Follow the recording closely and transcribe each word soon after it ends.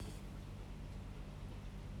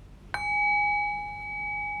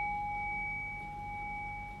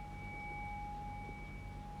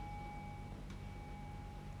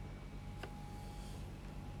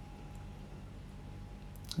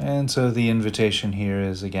And so the invitation here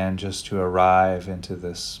is again just to arrive into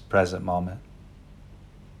this present moment.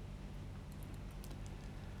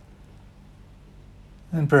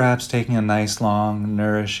 And perhaps taking a nice, long,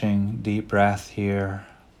 nourishing, deep breath here.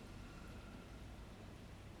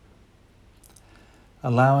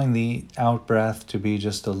 Allowing the out breath to be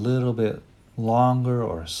just a little bit longer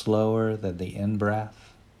or slower than the in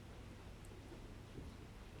breath.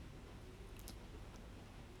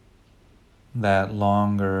 That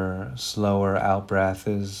longer, slower out breath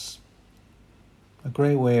is a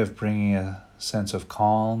great way of bringing a sense of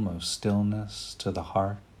calm, of stillness to the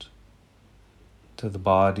heart, to the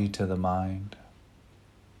body, to the mind.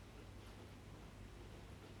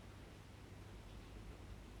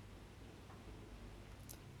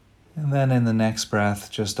 And then in the next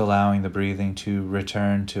breath, just allowing the breathing to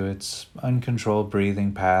return to its uncontrolled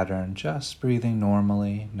breathing pattern, just breathing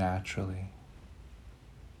normally, naturally.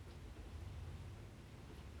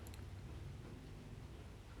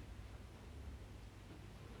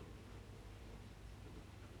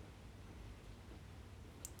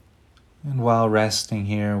 And while resting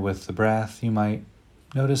here with the breath, you might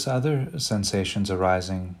notice other sensations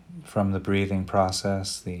arising from the breathing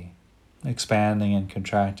process, the expanding and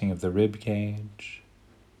contracting of the rib cage,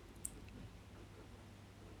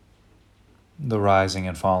 the rising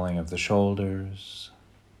and falling of the shoulders,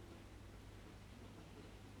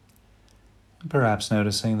 perhaps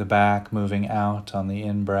noticing the back moving out on the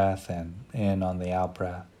in-breath and in on the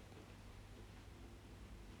out-breath.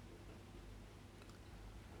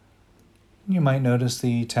 You might notice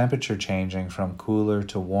the temperature changing from cooler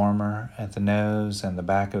to warmer at the nose and the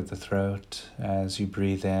back of the throat as you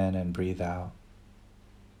breathe in and breathe out.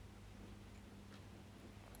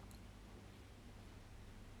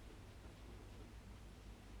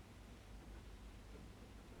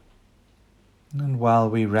 And while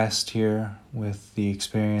we rest here with the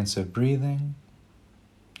experience of breathing,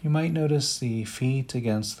 you might notice the feet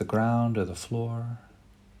against the ground or the floor,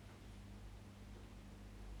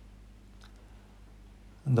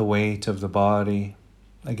 and the weight of the body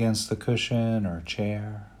against the cushion or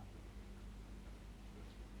chair.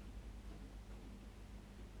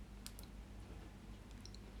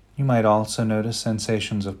 You might also notice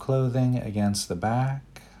sensations of clothing against the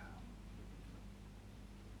back,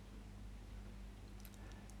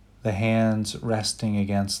 the hands resting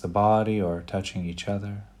against the body or touching each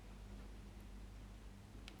other.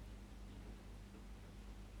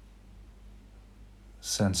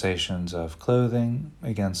 Sensations of clothing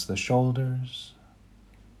against the shoulders.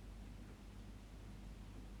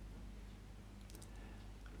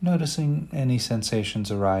 Noticing any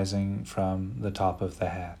sensations arising from the top of the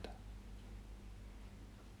head.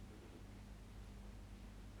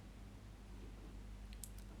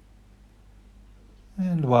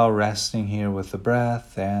 And while resting here with the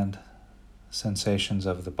breath and sensations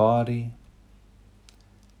of the body,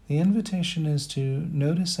 the invitation is to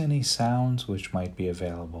notice any sounds which might be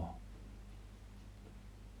available.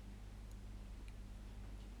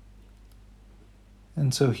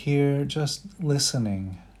 And so here, just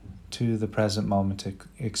listening to the present moment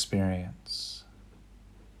experience.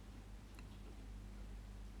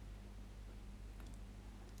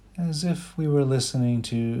 As if we were listening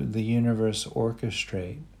to the universe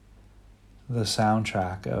orchestrate the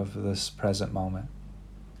soundtrack of this present moment.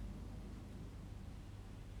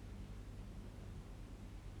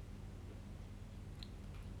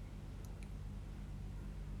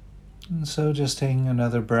 And so just taking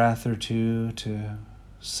another breath or two to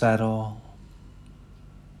settle,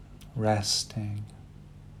 resting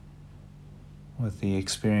with the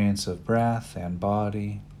experience of breath and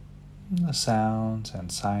body, and the sounds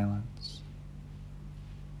and silence.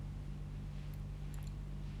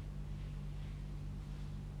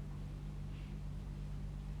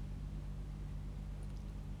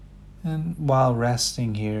 And while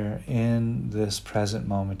resting here in this present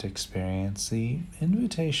moment experience, the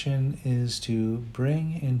invitation is to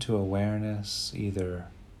bring into awareness, either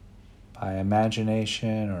by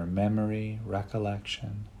imagination or memory,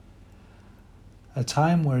 recollection, a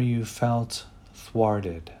time where you felt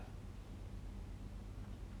thwarted.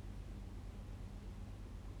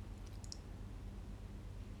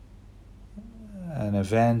 An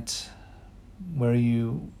event where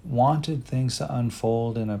you wanted things to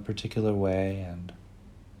unfold in a particular way and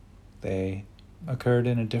they occurred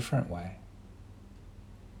in a different way.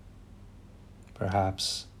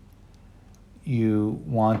 Perhaps you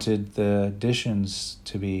wanted the dishes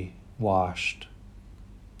to be washed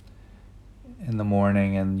in the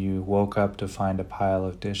morning and you woke up to find a pile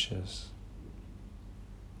of dishes.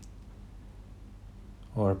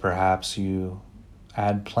 Or perhaps you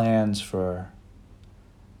had plans for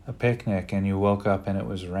a picnic and you woke up and it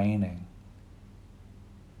was raining.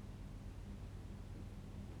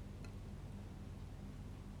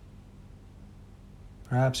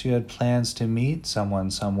 Perhaps you had plans to meet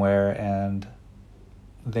someone somewhere and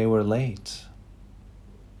they were late.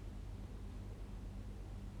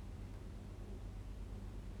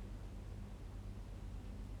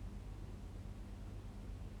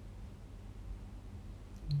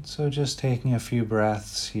 So just taking a few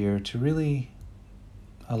breaths here to really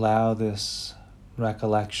allow this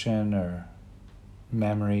recollection or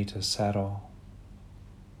memory to settle.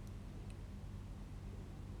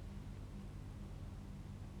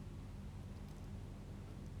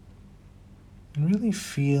 And really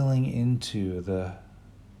feeling into the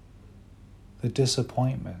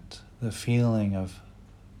disappointment, the feeling of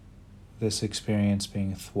this experience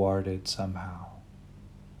being thwarted somehow.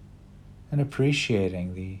 And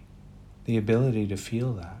appreciating the ability to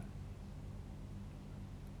feel that.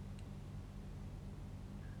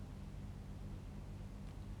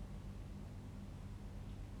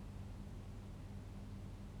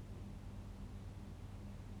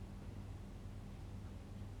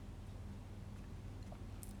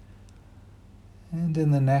 And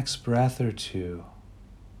in the next breath or two,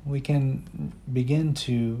 we can begin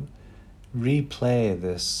to replay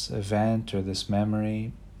this event or this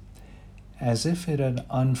memory as if it had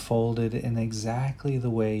unfolded in exactly the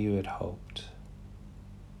way you had hoped.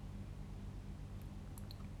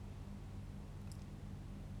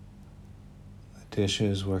 The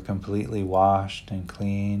dishes were completely washed and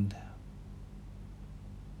cleaned.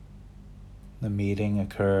 The meeting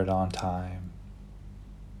occurred on time.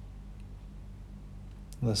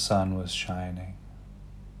 The sun was shining.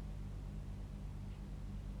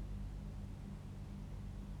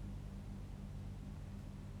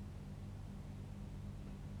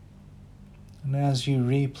 And as you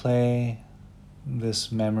replay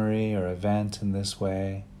this memory or event in this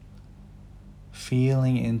way,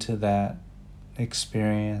 feeling into that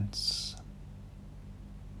experience,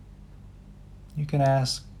 you can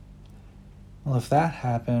ask, well, if that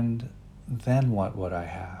happened, then what would I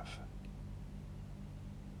have?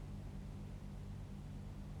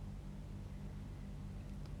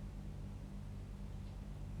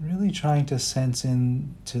 Really trying to sense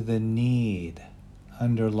into the need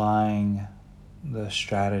underlying the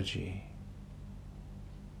strategy.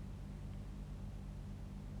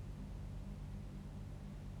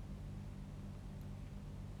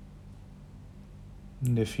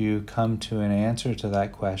 And if you come to an answer to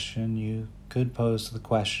that question, you could pose the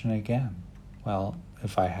question again. Well,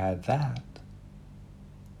 if I had that,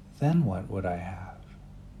 then what would I have?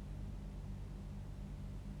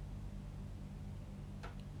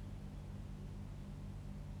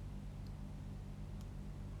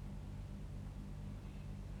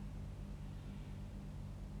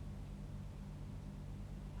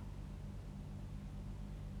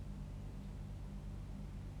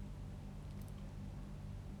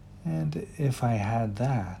 And if I had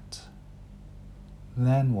that,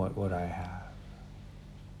 then what would I have?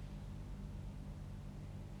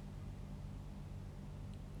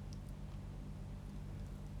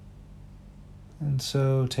 And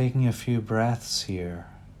so taking a few breaths here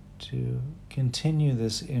to continue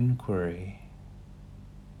this inquiry.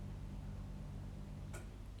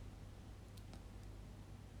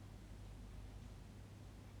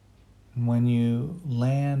 And when you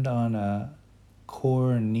land on a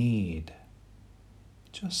core need,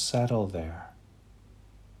 just settle there.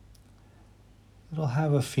 It'll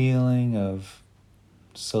have a feeling of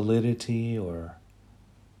solidity or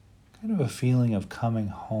kind of a feeling of coming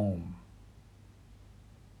home.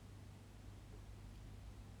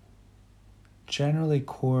 Generally,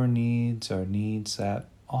 core needs are needs that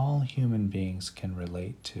all human beings can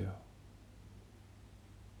relate to.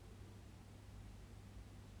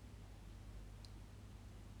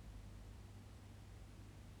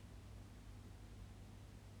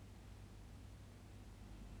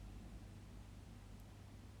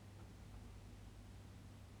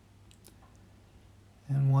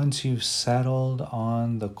 And once you've settled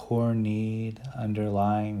on the core need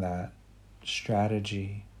underlying that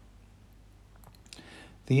strategy,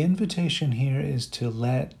 the invitation here is to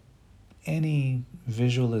let any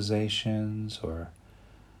visualizations or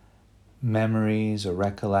memories or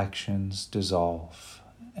recollections dissolve,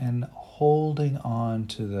 and holding on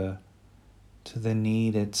to the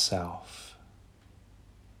need itself.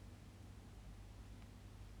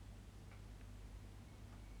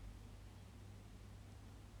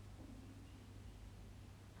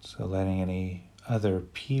 So letting any other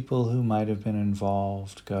people who might have been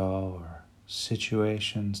involved go, or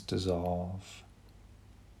situations dissolve.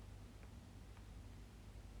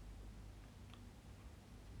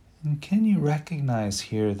 And can you recognize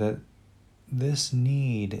here that this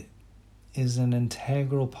need is an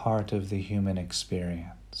integral part of the human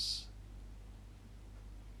experience?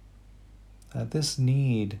 That this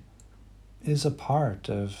need is a part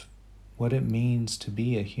of what it means to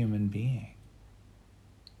be a human being.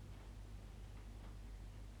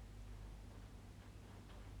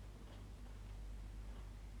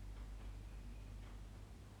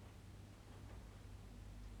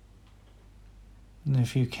 And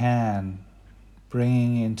if you can,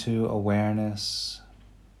 bringing into awareness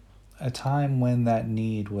a time when that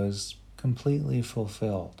need was completely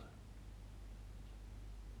fulfilled.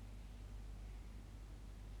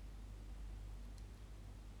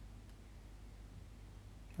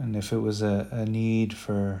 And if it was a need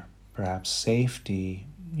for perhaps safety,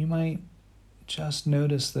 you might just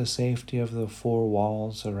notice the safety of the four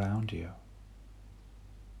walls around you.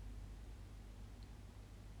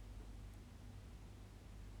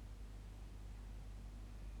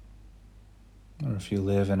 Or if you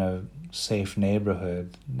live in a safe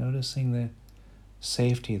neighborhood, noticing the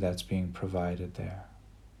safety that's being provided there.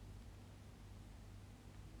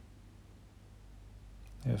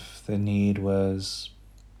 If the need was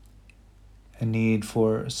a need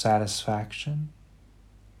for satisfaction,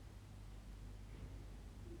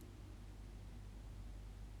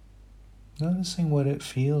 noticing what it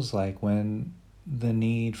feels like when the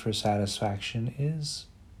need for satisfaction is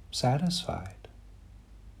satisfied.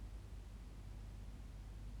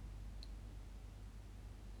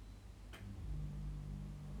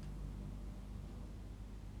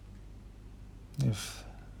 If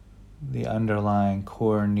the underlying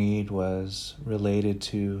core need was related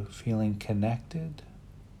to feeling connected,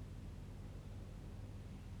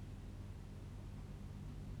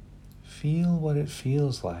 feel what it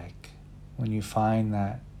feels like when you find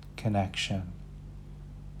that connection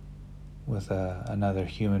with another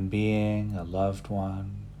human being, a loved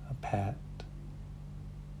one, a pet,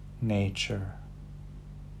 nature.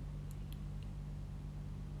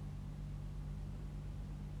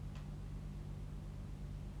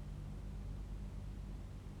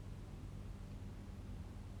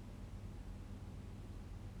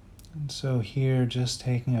 And so here, just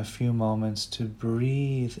taking a few moments to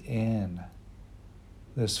breathe in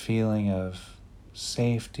this feeling of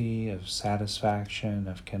safety, of satisfaction,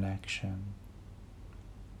 of connection,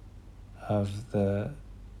 of the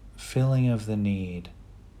filling of the need,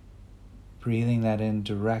 breathing that in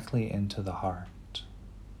directly into the heart.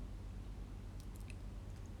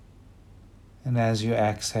 And as you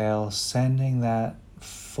exhale, sending that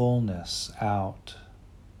fullness out,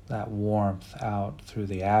 that warmth out through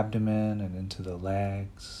the abdomen and into the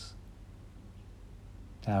legs,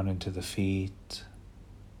 down into the feet,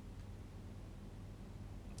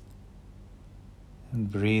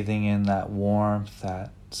 and breathing in that warmth,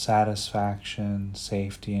 that satisfaction,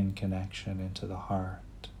 safety, and connection into the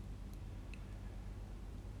heart.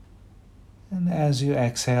 And as you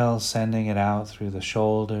exhale, sending it out through the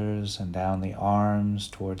shoulders and down the arms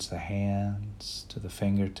towards the hands, to the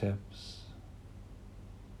fingertips.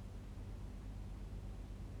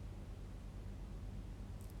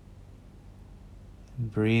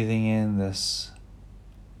 And breathing in this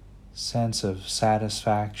sense of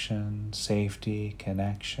satisfaction, safety,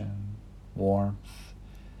 connection, warmth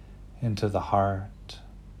into the heart.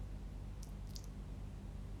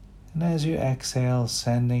 And as you exhale,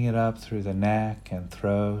 sending it up through the neck and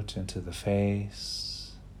throat into the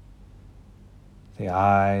face, the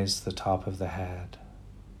eyes, the top of the head.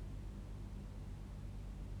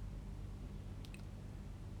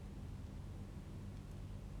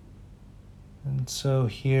 And so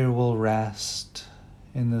here we'll rest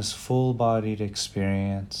in this full-bodied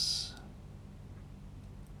experience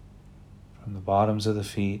from the bottoms of the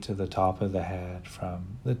feet to the top of the head,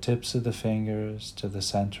 from the tips of the fingers to the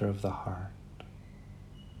center of the heart.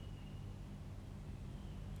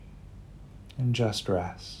 And just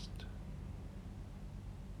rest.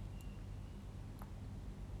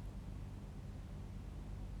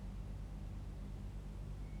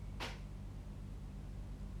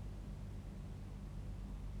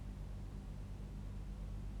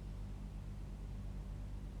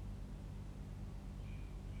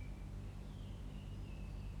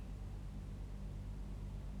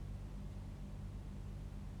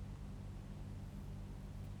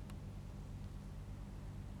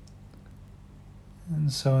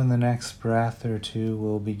 And so in the next breath or two,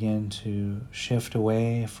 we'll begin to shift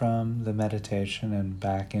away from the meditation and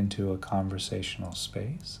back into a conversational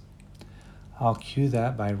space. I'll cue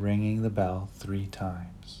that by ringing the bell 3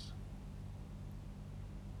 times.